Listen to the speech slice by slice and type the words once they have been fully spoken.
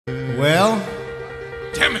Well,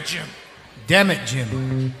 Damn it, Jim. damn it,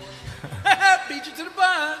 Jim. Beat you to the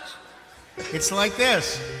punch. It's like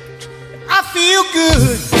this. I feel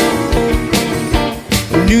good.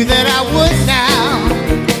 Knew that I would now.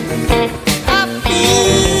 I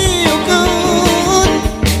feel good.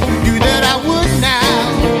 Knew that I would now.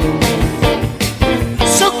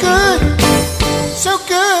 So good, so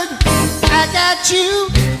good. I got you.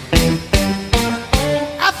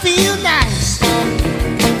 I feel nice.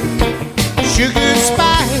 Sugar and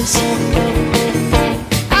spice.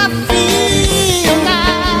 I feel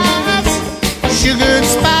nice. Sugar and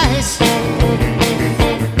spice.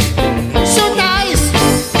 So nice,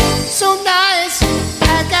 so nice.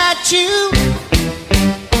 I got you.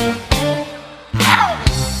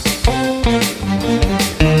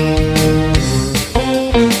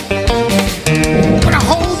 When I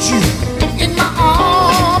hold you in my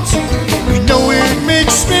arms, you know it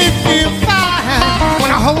makes me feel fine.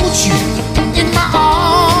 When I hold you in my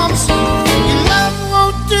arms, your love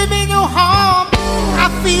won't do me no harm. I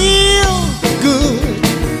feel good.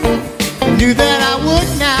 Knew that I would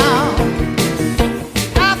now.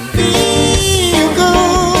 I feel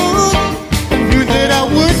good. Knew that I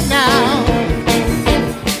would now.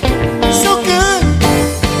 So good,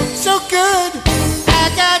 so good.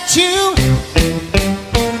 I got you.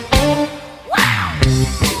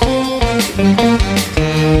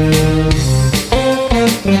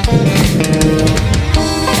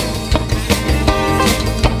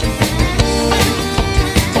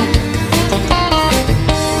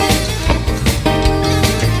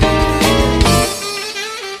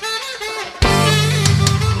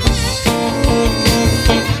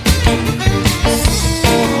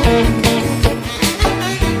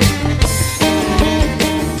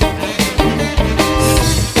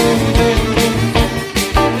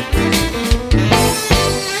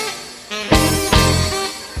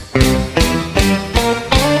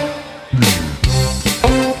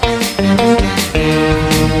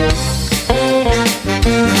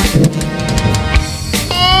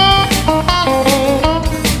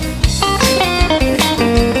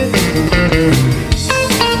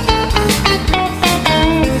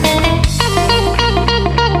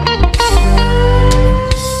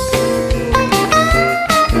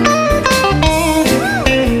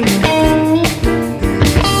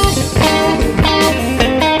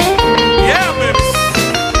 Yeah,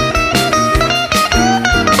 baby.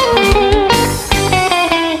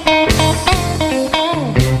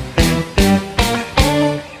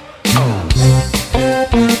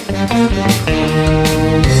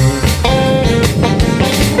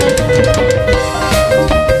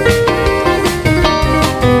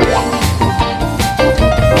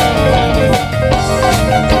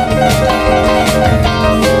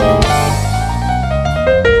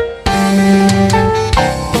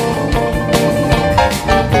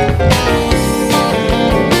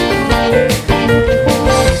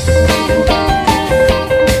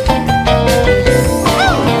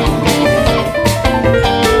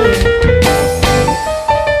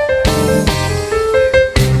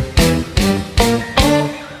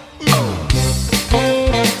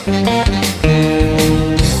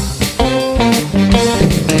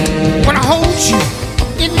 When I hold you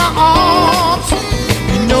in my arms,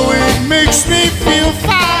 you know it makes me feel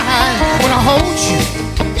fine. When I hold you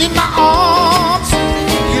in my arms,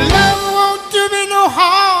 your love won't do me no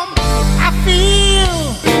harm. I feel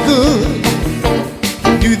good.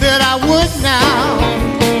 Knew that I would now.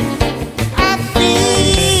 I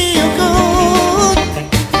feel good.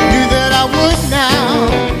 Knew that I would now.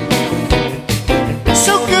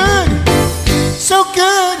 So good, so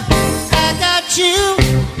good. I got you.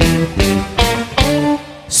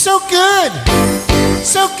 So good,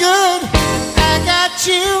 so good, I got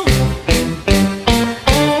you.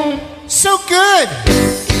 So good,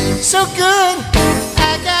 so good,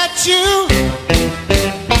 I got you.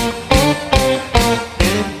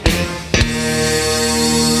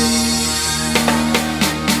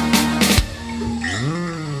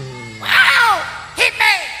 Wow, hit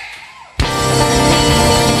me!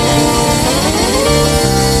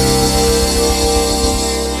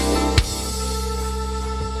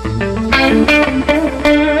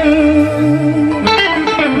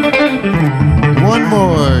 One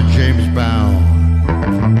more, James Brown.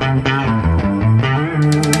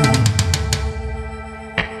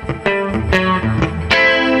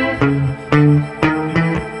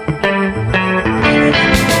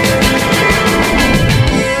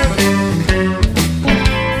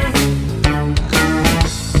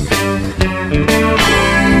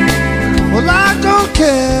 Well, I don't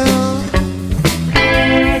care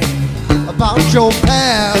about your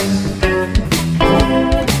past.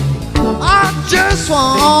 just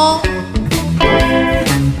want,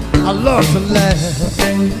 I love to laugh,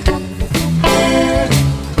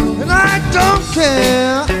 and I don't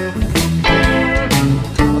care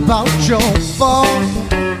about your fault.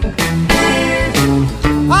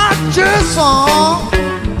 I just want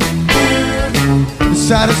to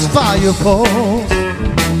satisfy your pulse.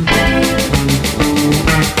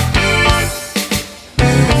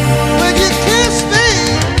 When you kiss me,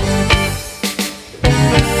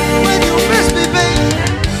 when you miss me, babe,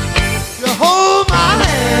 you hold my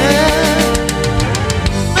hand,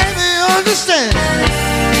 make me understand,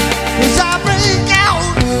 'cause I break out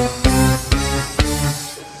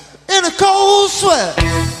in a cold sweat.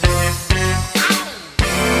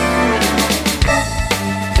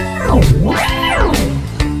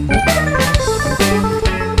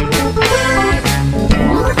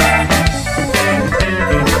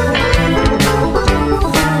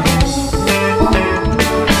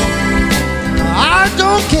 I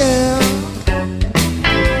don't care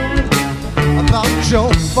about your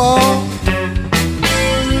fault.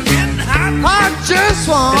 I just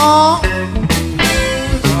want to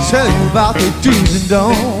tell you about the do's and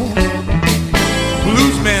don'ts.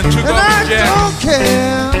 Blues man took And off I the jacket. don't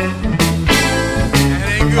care That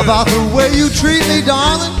ain't good. about the way you treat me,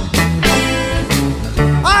 darling.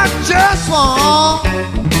 I just want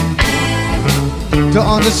to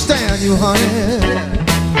understand you, honey.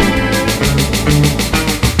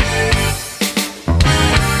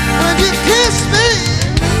 When you kiss me,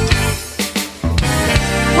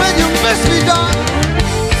 when you miss me, darling,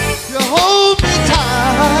 you hold me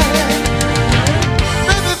tight,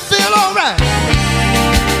 make me feel alright,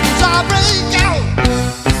 'cause I break out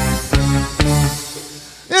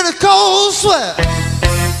in a cold sweat.